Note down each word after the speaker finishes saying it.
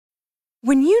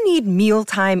When you need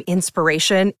mealtime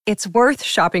inspiration, it's worth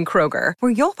shopping Kroger,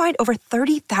 where you'll find over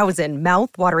 30,000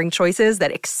 mouth-watering choices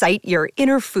that excite your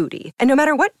inner foodie. And no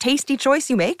matter what tasty choice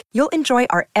you make, you'll enjoy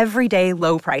our everyday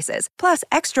low prices, plus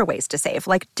extra ways to save,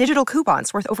 like digital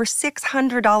coupons worth over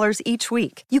 $600 each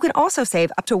week. You can also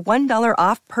save up to $1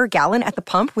 off per gallon at the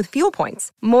pump with fuel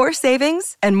points. More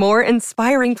savings and more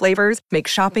inspiring flavors make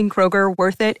shopping Kroger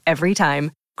worth it every time.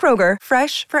 Kroger,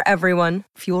 fresh for everyone.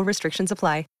 Fuel restrictions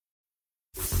apply.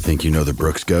 Think you know the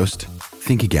Brooks Ghost?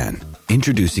 Think again.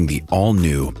 Introducing the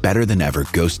all-new, better-than-ever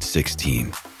Ghost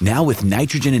 16. Now with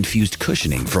nitrogen-infused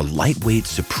cushioning for lightweight,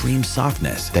 supreme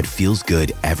softness that feels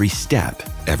good every step,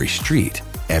 every street,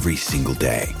 every single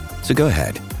day. So go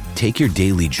ahead, take your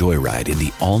daily joyride in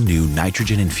the all-new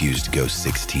nitrogen-infused Ghost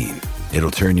 16.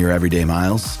 It'll turn your everyday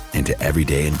miles into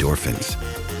everyday endorphins.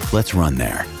 Let's run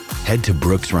there. Head to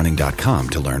brooksrunning.com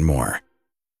to learn more.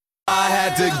 I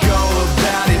had to go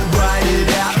about it, write it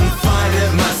out and find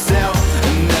it myself.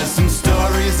 And there's some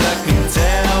stories I can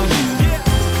tell you.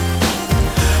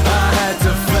 I had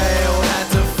to fail,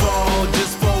 had to fall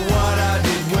just for what I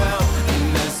did well.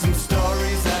 And there's some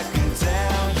stories I can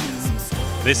tell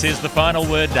you. This is the Final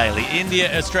Word Daily.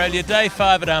 India, Australia, Day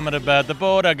 5 at Ahmedabad. The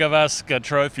Border Gavaskar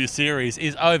Trophy Series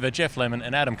is over. Jeff Lemon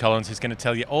and Adam Collins is going to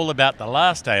tell you all about the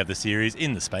last day of the series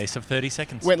in the space of 30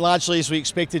 seconds. Went largely as we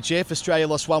expected, Jeff. Australia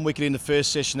lost one wicket in the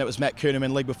first session. That was Matt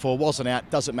Kuhneman. League before wasn't out.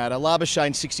 Doesn't matter.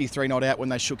 Labuschagne 63 not out when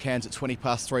they shook hands at 20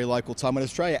 past 3 local time. When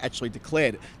Australia actually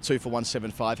declared 2 for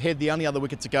 175. Head the only other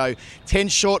wicket to go. 10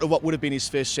 short of what would have been his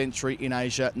first century in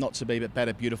Asia. Not to be, but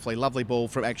batted beautifully. Lovely ball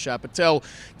from Akshar Patel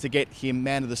to get him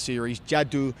man of the series.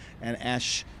 Jaddu and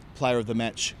Ash, player of the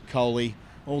match. Kohli.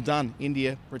 All done.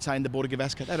 India retained the Border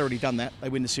Gavaskar. They'd already done that. They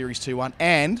win the series 2-1.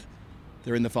 And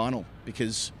they're in the final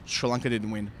because Sri Lanka didn't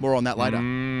win. More on that later.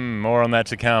 More on that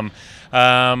to come.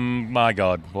 My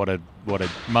God, what a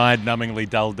mind-numbingly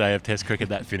dull day of Test cricket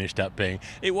that finished up being.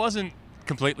 It wasn't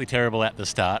completely terrible at the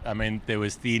start. I mean, there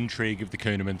was the intrigue of the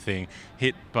Kuhneman thing,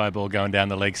 hit by a ball going down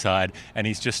the leg side, and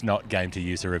he's just not game to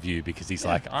use a review because he's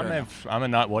I'm a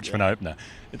night watchman opener.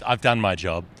 I've done my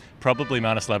job. Probably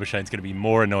Marnus Labuschagne's going to be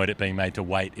more annoyed at being made to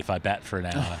wait if I bat for an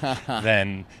hour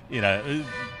than,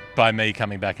 by me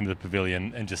coming back into the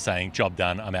pavilion and just saying, job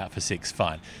done, I'm out for 6,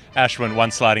 fine. Ashwin,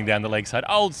 one sliding down the leg side,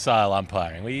 old style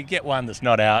umpiring, where you get one that's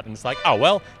not out and it's like, oh,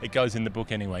 well, it goes in the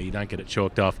book anyway, you don't get it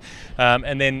chalked off.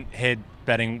 And then Head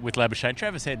batting with Labuschagne.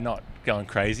 Travis Head not going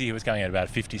crazy. He was going at about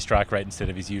a 50 strike rate instead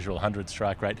of his usual 100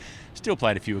 strike rate. Still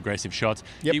played a few aggressive shots.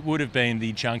 Yep. It would have been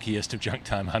the junkiest of junk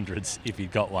time hundreds if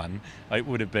he'd got one. It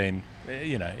would have been,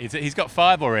 he's got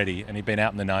 5 already and he'd been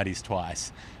out in the 90s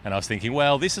twice. And I was thinking,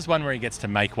 well, this is one where he gets to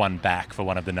make one back for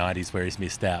one of the 90s where he's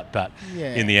missed out. But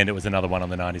in the end, it was another one on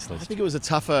the 90s list. I think it was a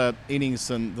tougher innings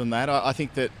than that. I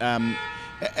think that,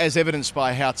 as evidenced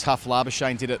by how tough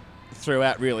Labuschagne did it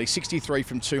throughout, really, 63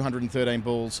 from 213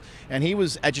 balls, and he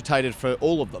was agitated for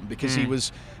all of them because he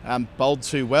was bowled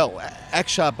too well.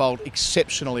 Akshar bowled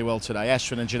exceptionally well today.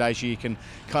 Ashwin and Jadeja you can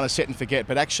kind of set and forget,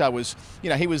 but Akshar was,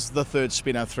 he was the third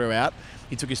spinner throughout.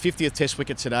 He took his 50th Test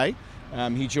wicket today.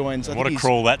 He joins... What a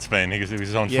crawl that's been, because he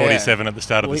was on 47 at the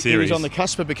start of the series. He was on the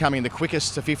cusp of becoming the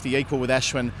quickest to 50 equal with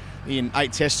Ashwin in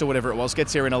 8 Tests or whatever it was.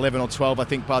 Gets there in 11 or 12, I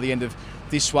think, by the end of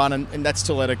this one, and that's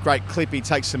still at a great clip. He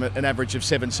takes them at an average of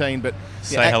 17. But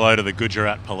say hello to the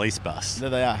Gujarat police bus. There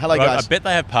they are. Hello, guys. I bet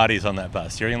they have parties on that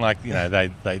bus. You're in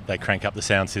they crank up the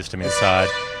sound system inside.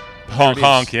 Honk,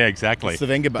 honk, yeah, exactly. It's the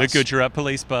Venga bus. The Gujarat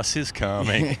police bus is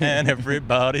coming and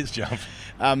everybody's jumping.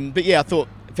 But yeah, I thought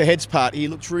for Head's part, he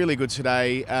looked really good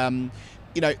today.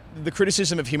 The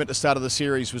criticism of him at the start of the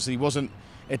series was that he wasn't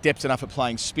adept enough at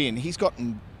playing spin. He's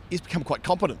become quite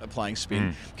competent at playing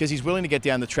spin because he's willing to get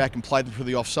down the track and play them through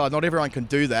the offside. Not everyone can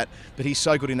do that, but he's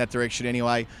so good in that direction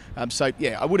anyway.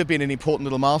 I would have been an important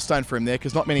little milestone for him there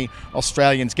because not many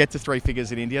Australians get to 3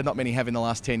 figures in India. Not many have in the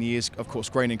last 10 years. Of course,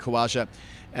 Green and Khawaja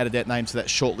added that name to that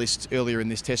short list earlier in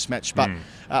this Test match, but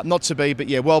not to be. But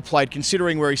yeah, well played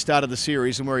considering where he started the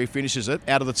series and where he finishes it.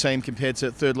 Out of the team compared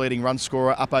to third leading run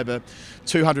scorer, up over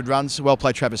 200 runs. Well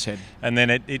played, Travis Head. And then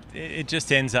it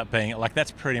just ends up being like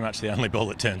that's pretty much the only ball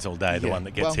that turns all day. The one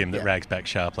that gets him, that rags back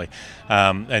sharply,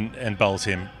 and bowls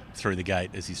him through the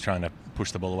gate as he's trying to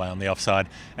push the ball away on the offside.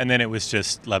 And then it was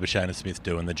just Labuschagne and Smith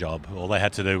doing the job. All they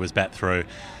had to do was bat through.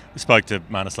 I spoke to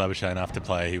Marnus Labuschagne after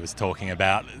play. He was talking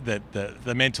about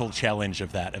the mental challenge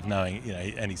of that, of knowing,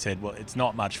 and he said, well, it's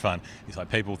not much fun. He's like,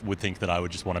 people would think that I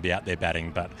would just want to be out there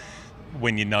batting, but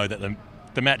when you know that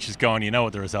the match is gone, you know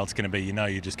what the result's going to be, you know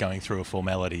you're just going through a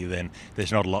formality, then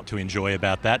there's not a lot to enjoy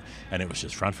about that. And it was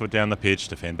just front foot down the pitch,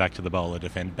 defend back to the bowler,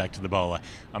 defend back to the bowler.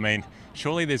 I mean,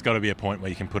 surely there's got to be a point where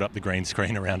you can put up the green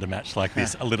screen around a match like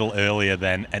this a little earlier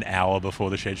than an hour before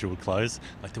the schedule would close.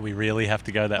 Like, do we really have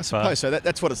to go that far? I suppose so.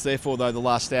 That's what it's there for, though, the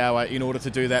last hour, in order to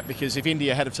do that, because if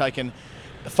India had have taken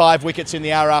 5 wickets in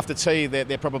the hour after tea,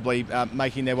 they're probably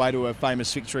making their way to a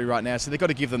famous victory right now. So they've got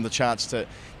to give them the chance to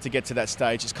get to that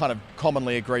stage. It's kind of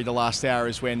commonly agreed the last hour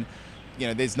is when, you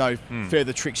know, there's no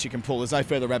further tricks you can pull. There's no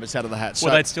further rabbits out of the hat. So,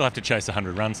 well, they'd still have to chase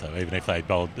 100 runs, though, even if they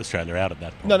bowled Australia out at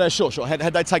that point. No, sure.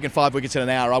 Had they taken 5 wickets in an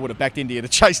hour, I would have backed India to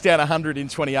chase down 100 in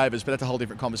 20 overs, but that's a whole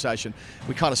different conversation.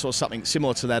 We kind of saw something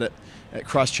similar to that at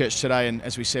Christchurch today, and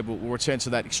as we said, we'll return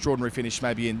to that extraordinary finish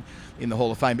maybe in the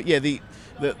Hall of Fame. But yeah,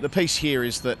 the piece here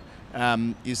is that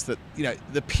you know,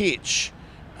 the pitch,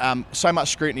 so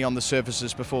much scrutiny on the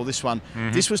surfaces before this one.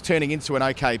 This was turning into an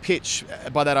okay pitch.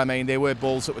 By that I mean there were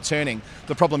balls that were turning.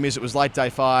 The problem is it was late day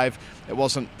 5. It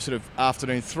wasn't sort of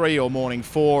afternoon 3 or morning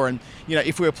 4. And, you know,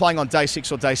 if we were playing on day 6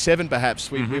 or day 7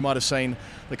 perhaps, we might have seen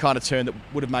the kind of turn that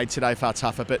would have made today far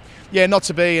tougher. But, yeah, not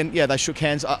to be. And, yeah, they shook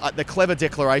hands. The clever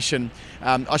declaration.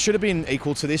 I should have been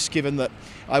equal to this, given that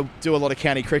I do a lot of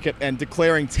county cricket, and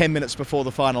declaring 10 minutes before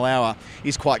the final hour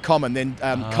is quite common. Then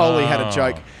Kohli had a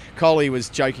joke. Kohli was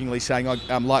jokingly saying,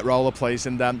 light roller, please.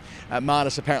 And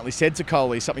Marnus apparently said to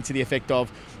Kohli something to the effect of,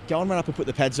 go and run up and put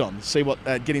the pads on, see what,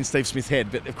 get in Steve Smith's head.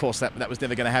 But, of course, that was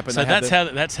never going to happen. So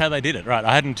that's how they did it, right?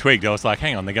 I hadn't twigged. I was like,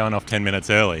 hang on, they're going off 10 minutes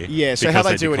early. Yeah, so how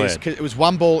they do it is, it was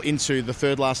one ball into the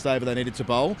third last over they needed to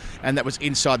bowl, and that was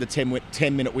inside the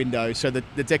 10-minute window. So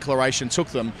the declaration took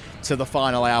them to the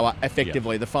final hour,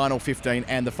 effectively, the final 15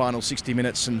 and the final 60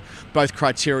 minutes, and both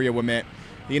criteria were met.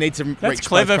 You need to That's reach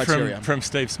clever both criteria. from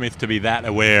Steve Smith to be that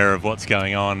aware of what's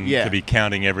going on, to be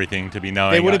counting everything, to be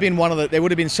knowing. There would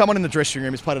have been someone in the dressing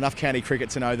room who's played enough county cricket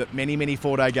to know that many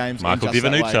 4-day games. Michael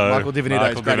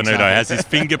Divenuto has his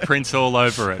fingerprints all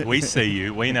over it. We see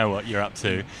you. We know what you're up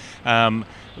to.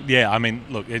 Yeah, I mean,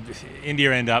 look,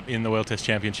 India end up in the World Test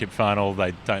Championship final.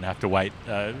 They don't have to wait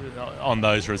on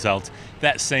those results.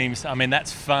 That seems, I mean,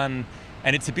 that's fun.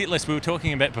 And it's a bit less, we were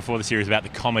talking about before the series about the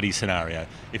comedy scenario.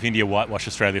 If India whitewash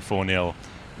Australia 4-0,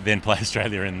 then play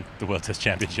Australia in the World Test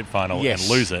Championship final and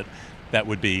lose it, that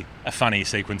would be a funny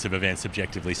sequence of events,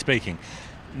 objectively speaking.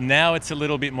 Now it's a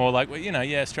little bit more like, well, you know,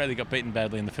 yeah, Australia got beaten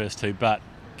badly in the first 2, but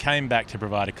came back to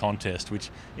provide a contest, which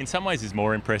in some ways is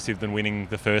more impressive than winning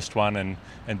the first one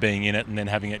and being in it and then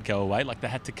having it go away. Like, they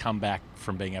had to come back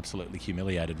from being absolutely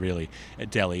humiliated, really, at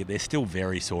Delhi. They're still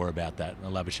very sore about that.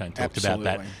 Labuschagne talked about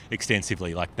that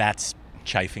extensively. Like, that's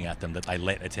chafing at them that they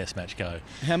let a test match go.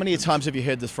 How many times have you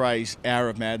heard the phrase "hour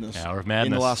of madness"? Hour of madness.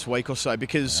 In the last week or so?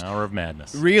 Because hour of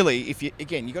madness. Really, if you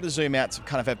you've got to zoom out to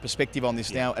kind of have perspective on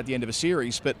this now at the end of a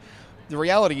series, but the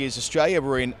reality is Australia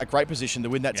were in a great position to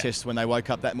win that test when they woke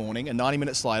up that morning, and 90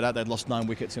 minutes later they'd lost 9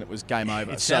 wickets and it was game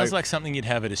over. It sounds like something you'd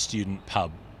have at a student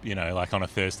pub, you know, like on a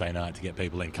Thursday night to get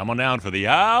people in. Come on down for the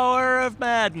hour of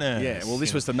madness. Yeah, well,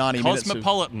 this was the 90 minutes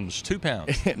Cosmopolitans,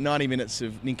 £2. 90 minutes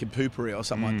of nincompooperi or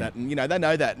something like that. And, you know, they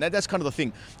know that. And that's kind of the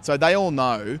thing. So they all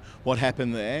know what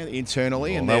happened there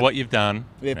internally. And know what you've done.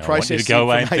 They're processing. I want you to go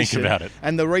away and think about it.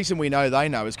 And the reason we know they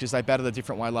know is because they batted a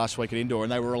different way last week at indoor,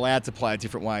 and they were allowed to play a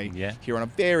different way here on a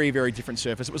very, very different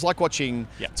surface. It was like watching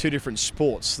two different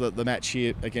sports, the match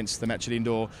here against the match at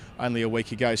indoor only a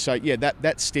week ago. So, yeah,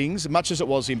 that stings, much as it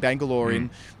was in Bangalore in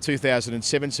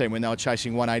 2017 when they were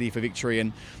chasing 180 for victory,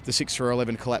 and the 6 for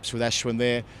 11 collapse with Ashwin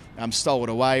there stole it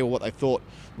away, or what they thought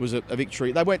was a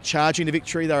victory. They weren't charging to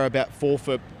victory. They were about 4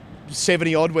 for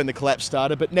 70 odd when the collapse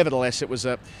started, but nevertheless it was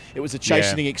a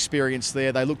chastening experience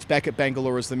there. They looked back at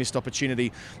Bangalore as the missed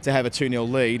opportunity to have a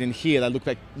 2-0 lead, and here they look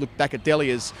back at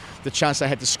Delhi as the chance they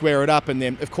had to square it up. And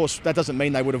then, of course, that doesn't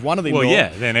mean they would have won it indoor. Well, yeah,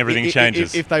 then everything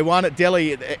changes. If they won at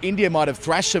Delhi, India might have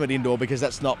thrashed them at indoor, because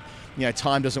that's not, you know,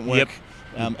 time doesn't work.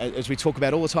 As we talk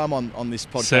about all the time on this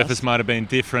podcast. Surface might have been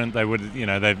different. They would, you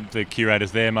know, the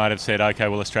curators there might have said, okay,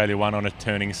 well, Australia won on a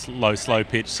turning slow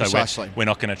pitch, so we're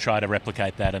not going to try to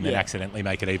replicate that and then accidentally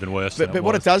make it even worse. But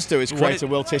what it does do is create a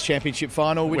World Test Championship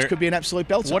final, which could be an absolute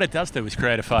belter. What it does do is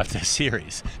create a 5-test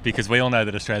series, because we all know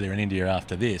that Australia and India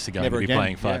after this are going to be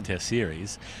playing 5-test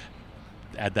series.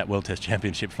 Add that World Test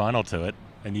Championship final to it,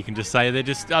 and you can just say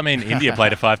India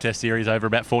played a 5-test series over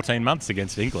about 14 months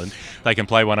against England. They can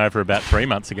play one over about 3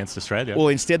 months against Australia. Well,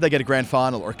 instead they get a grand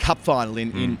final or a cup final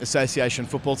in association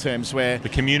football terms, where... The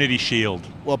Community Shield.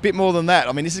 Well, a bit more than that.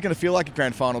 I mean, this is going to feel like a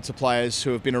grand final to players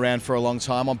who have been around for a long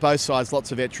time. On both sides,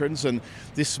 lots of veterans, and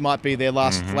this might be their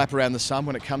last lap around the sun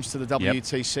when it comes to the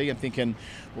WTC. I'm thinking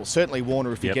Well, certainly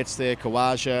Warner if he Yep. gets there,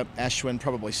 Kawaja, Ashwin,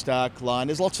 probably Stark, Lyon.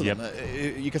 There's lots of Yep.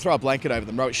 them. You could throw a blanket over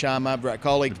them. Rohit Sharma, Virat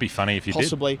Kohli. It'd be funny if you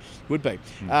possibly would be.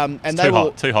 did. And It's they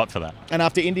will. too hot for that. And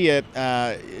after India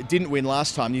didn't win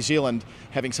last time, New Zealand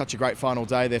having such a great final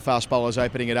day, their fast bowlers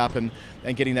opening it up and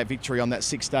getting that victory on that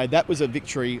sixth day, that was a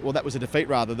victory, or that was a defeat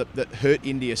rather, that hurt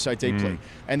India so deeply.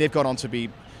 And they've gone on to be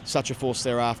such a force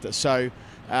thereafter. So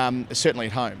certainly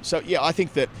at home. So yeah, I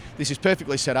think that this is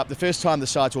perfectly set up. The first time the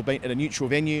sides will meet at a neutral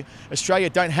venue. Australia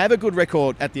don't have a good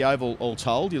record at the Oval, all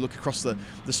told. You look across the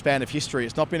span of history,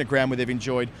 it's not been a ground where they've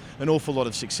enjoyed an awful lot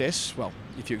of success. Well,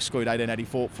 if you exclude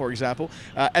 1884, for example.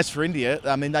 As for India,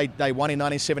 I mean, they won in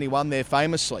 1971 there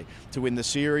famously to win the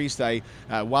series. They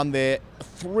won their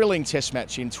thrilling test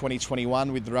match in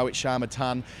 2021 with Rohit Sharma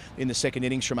ton in the second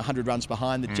innings from 100 runs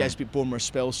behind. The Jasprit Bumrah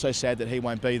spell, so sad that he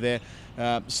won't be there.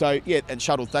 So, yeah, and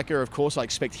Shardul Thakur, of course, I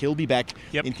expect he'll be back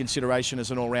in consideration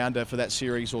as an all-rounder for that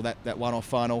series or that one-off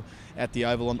final at the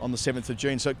Oval on the 7th of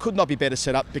June. So it could not be better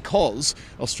set up because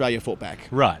Australia fought back.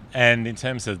 Right, and in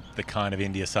terms of the kind of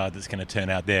India side that's going to turn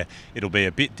out there, it'll be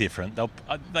a bit different.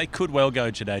 They could well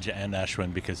go Jadeja and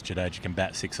Ashwin because Jadeja can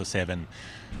bat 6 or 7.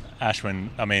 Ashwin,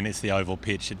 I mean, it's the oval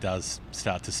pitch. It does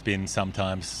start to spin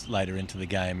sometimes later into the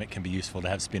game. It can be useful to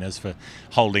have spinners for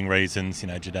holding reasons. You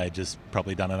know, Jadeja's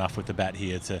probably done enough with the bat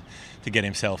here to get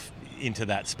himself into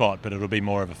that spot, but it'll be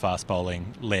more of a fast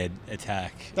bowling led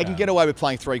attack. They can get away with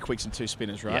playing 3 quicks and 2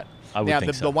 spinners, right? Yeah, I would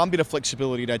think so. The one bit of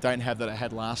flexibility they don't have that I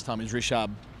had last time is Rishabh,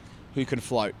 who can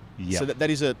float. Yep. So that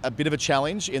is a bit of a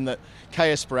challenge in that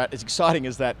KS Bharat, as exciting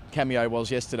as that cameo was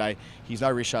yesterday, he's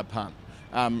no Rishabh Pant.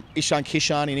 Ishan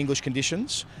Kishan in English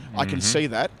conditions, I can see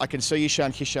that. I can see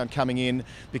Ishan Kishan coming in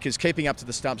because keeping up to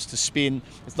the stumps to spin,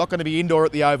 it's not going to be indoor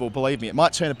at the Oval, believe me. It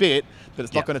might turn a bit, but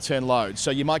it's not going to turn loads.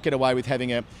 So you might get away with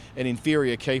having an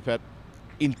inferior keeper.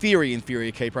 In theory,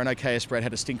 inferior keeper. I know KS Brad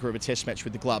had a stinker of a test match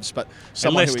with the gloves, but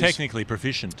someone less who is technically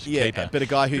proficient keeper. But a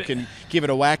guy who can give it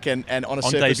a whack and on a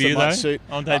surface debut, that might though? suit.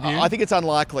 On debut? I think it's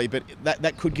unlikely, but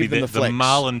that could give them the flex. The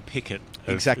Marlon Pickett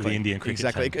of the Indian cricket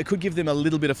Exactly. team. It could give them a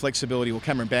little bit of flexibility. Well,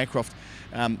 Cameron Bancroft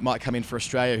might come in for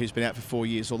Australia, who's been out for 4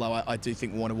 years, although I do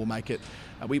think Warner will make it.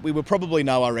 We would probably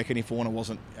know, I reckon, if Warner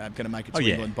wasn't going to make it to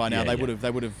England by now. They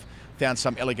would have found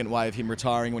some elegant way of him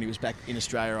retiring when he was back in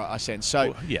Australia, I sense.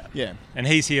 So, yeah. And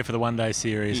he's here for the one-day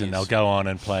series, and they'll go on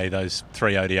and play those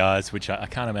 3 ODIs, which I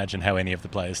can't imagine how any of the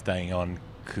players staying on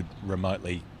could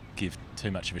remotely give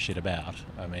too much of a shit about.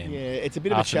 I mean, it's a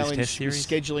bit of a challenge with series.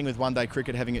 scheduling with one-day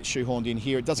cricket, having it shoehorned in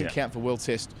here. It doesn't count for World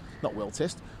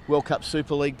Cup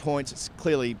Super League points. It's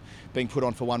clearly being put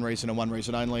on for one reason and one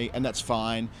reason only, and that's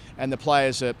fine. And the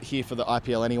players are here for the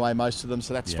IPL anyway, most of them,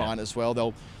 so that's fine as well.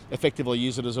 They'll effectively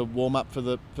use it as a warm-up for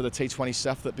the T20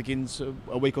 stuff that begins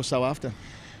a week or so after.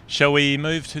 Shall we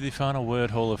move to the final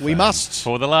word Hall of Fame? We must.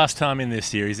 For the last time in this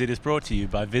series, it is brought to you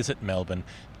by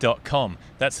visitmelbourne.com.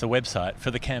 That's the website for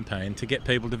the campaign to get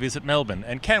people to visit Melbourne.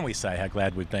 And can we say how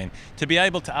glad we've been to be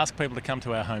able to ask people to come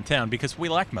to our hometown, because we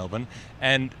like Melbourne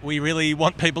and we really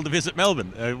want people to visit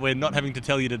Melbourne. We're not having to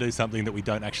tell you to do something that we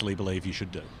don't actually believe you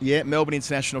should do. Yeah, Melbourne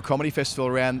International Comedy Festival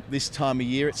around this time of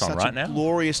year. It's such a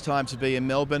glorious time to be in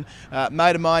Melbourne.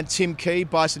 Mate of mine, Tim Key,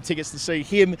 buy some tickets to see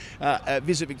him.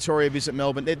 Visit Victoria, visit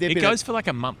Melbourne. It goes for like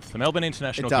a month. The Melbourne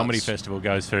International Comedy Festival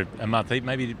goes for a month,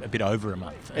 maybe a bit over a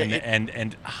month.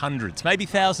 And hundreds, maybe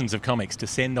thousands of comics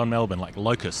descend on Melbourne like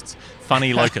locusts,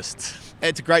 funny locusts.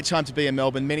 It's a great time to be in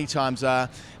Melbourne. Many times,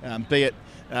 be it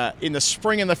in the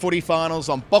spring in the footy finals,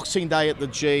 on Boxing Day at the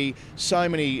G, so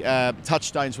many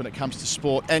touchstones when it comes to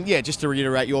sport. And yeah, just to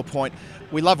reiterate your point,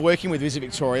 we love working with Visit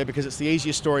Victoria because it's the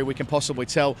easiest story we can possibly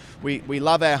tell. We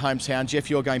love our hometown. Jeff,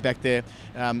 you're going back there.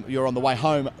 You're on the way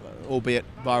home, albeit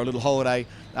via a little holiday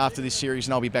after this series,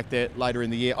 and I'll be back there later in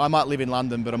the year. I might live in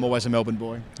London, but I'm always a Melbourne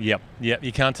boy. Yep,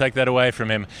 you can't take that away from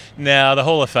him. Now, the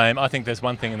Hall of Fame, I think there's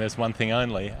one thing and there's one thing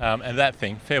only, and that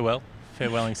thing,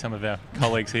 farewelling some of our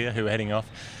colleagues here who are heading off,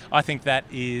 I think that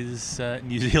is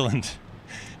New Zealand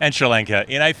and Sri Lanka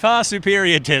in a far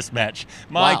superior test match.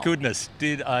 My goodness,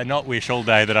 did I not wish all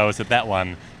day that I was at that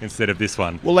one instead of this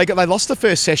one. Well, they lost the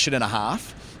first session and a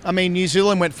half. I mean, New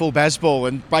Zealand went full baseball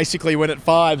and basically went at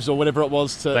fives or whatever it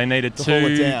was to They needed hold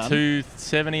it down.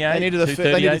 278, They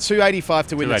needed 285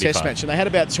 to win the test match, and they had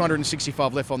about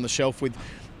 265 left on the shelf with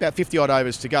about 50-odd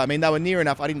overs to go. I mean, they were near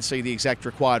enough. I didn't see the exact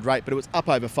required rate, but it was up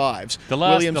over fives. The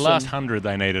last 100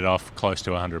 they needed off close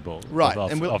to 100 balls. Right.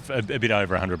 Off a bit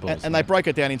over 100 balls. And they broke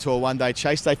it down into a one-day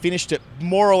chase. They finished it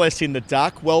more or less in the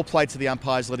duck. Well played to the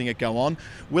umpires letting it go on.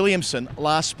 Williamson,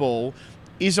 last ball,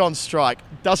 is on strike,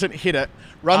 doesn't hit it,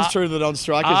 runs through the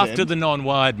non-striker's after end. the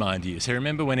non-wide, mind you. So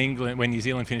remember when New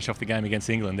Zealand finished off the game against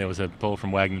England, there was a ball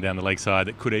from Wagner down the leg side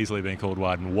that could easily have been called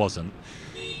wide and wasn't.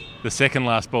 The second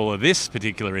last ball of this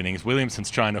particular innings, Williamson's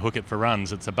trying to hook it for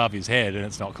runs. It's above his head and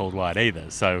it's not called wide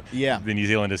either. So the New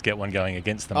Zealanders get one going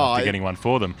against them after getting one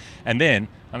for them. And then,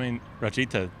 I mean,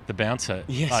 Rajita, the bouncer,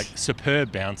 like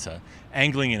superb bouncer,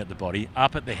 angling in at the body,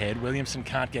 up at the head. Williamson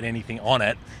can't get anything on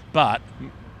it, but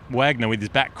Wagner, with his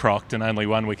back crocked and only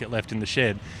one wicket left in the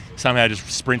shed, somehow just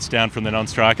sprints down from the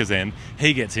non-striker's end.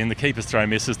 He gets in, the keeper's throw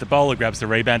misses, the bowler grabs the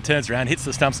rebound, turns around, hits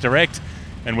the stumps direct,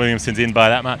 and Williamson's in by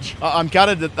that much. I'm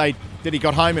gutted that he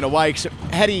got home in a way, because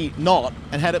had he not,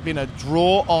 and had it been a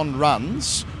draw on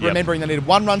runs, remembering they needed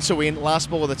 1 run to win, last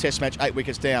ball of the Test match, 8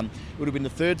 wickets down, it would have been the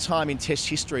third time in Test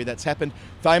history that's happened,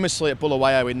 famously at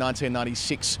Bulawayo in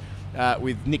 1996,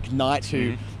 with Nick Knight,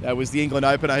 who was the England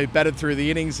opener, who batted through the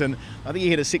innings, and I think he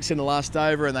hit a 6 in the last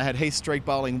over, and they had Heath Streak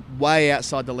bowling way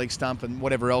outside the leg stump and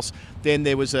whatever else. Then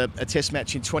there was a Test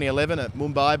match in 2011 at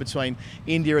Mumbai between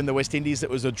India and the West Indies that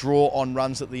was a draw on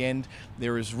runs at the end.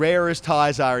 They're as rare as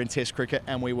ties are in Test cricket,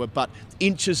 and we were but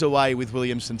inches away with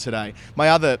Williamson today. My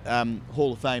other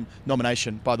Hall of Fame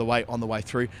nomination, by the way, on the way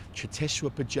through,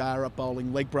 Cheteshwar Pujara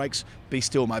bowling leg breaks, be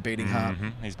still my beating heart.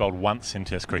 He's bowled once in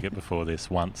Test cricket before this,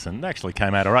 and actually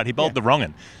came out all right. He bowled the wrong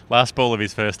one. Last ball of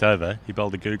his first over, he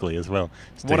bowled a googly as well.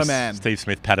 What a man. Steve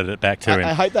Smith patted it back to him.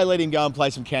 I hope they let him go and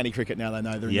play some county cricket now they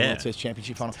know they're in the World Test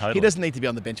Championship final. Totally. He doesn't need to be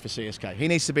on the bench for CSK. He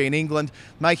needs to be in England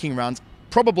making runs,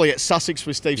 probably at Sussex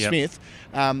with Steve Smith.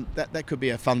 That could be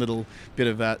a fun little bit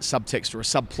of a subtext or a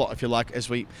subplot, if you like, as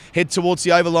we head towards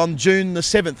the Oval on June the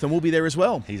 7th, and we'll be there as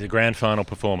well. He's a grand final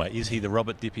performer. Is he the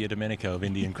Robert Dippier Domenico of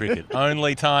Indian cricket?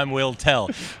 Only time will tell.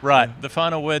 Right, the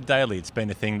Final Word Daily. It's been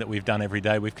a thing that we've done every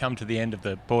day. We've come to the end of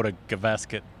the Border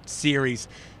Gavaskar series.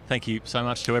 Thank you so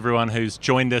much to everyone who's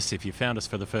joined us. If you found us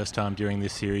for the first time during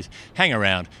this series, hang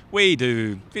around. We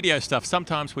do video stuff.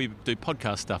 Sometimes we do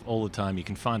podcast stuff all the time. You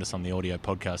can find us on the audio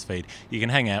podcast feed. You can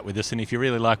hang out with us. And if you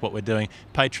really like what we're doing,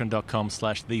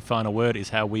 patreon.com/thefinalword is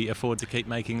how we afford to keep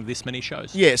making this many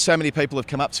shows. Yeah, so many people have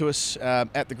come up to us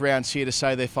at the grounds here to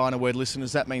say they're Final Word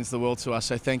listeners. That means the world to us,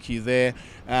 so thank you there.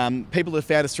 People have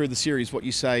found us through the series, what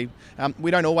you say.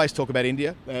 We don't always talk about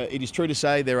India. It is true to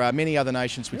say there are many other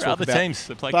nations we talk about. There are other teams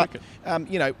that play cricket.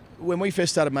 When we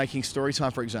first started making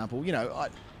Storytime, for example,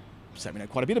 so we know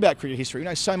quite a bit about cricket history. We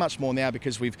know so much more now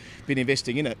because we've been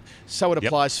investing in it. So it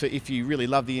applies for if you really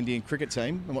love the Indian cricket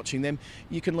team and watching them,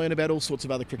 you can learn about all sorts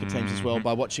of other cricket teams as well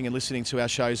by watching and listening to our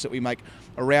shows that we make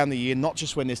around the year, not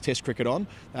just when there's Test cricket on.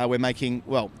 We're making,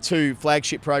 2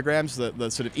 flagship programs,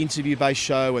 the sort of interview-based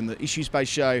show and the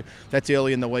issues-based show that's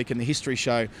early in the week, and the history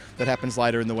show that happens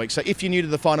later in the week. So if you're new to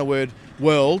the Final Word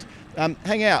world,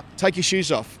 hang out, take your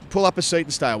shoes off, pull up a seat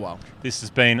and stay a while. This has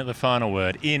been The Final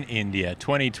Word in India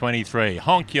 2023.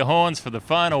 Honk your horns for the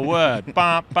final word.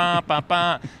 Ba, ba, ba,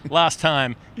 ba. Last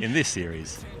time in this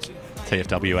series.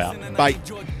 TFW out. Bye.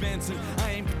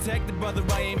 I ain't protected, brother,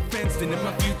 I ain't fenced in. And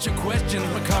my future questions,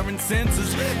 my current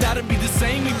senses, that'll be the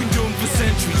same we've been doing for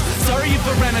centuries. Sorry if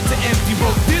I ran out to empty,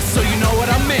 wrote this so you know what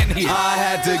I meant here. I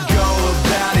had to go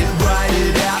about it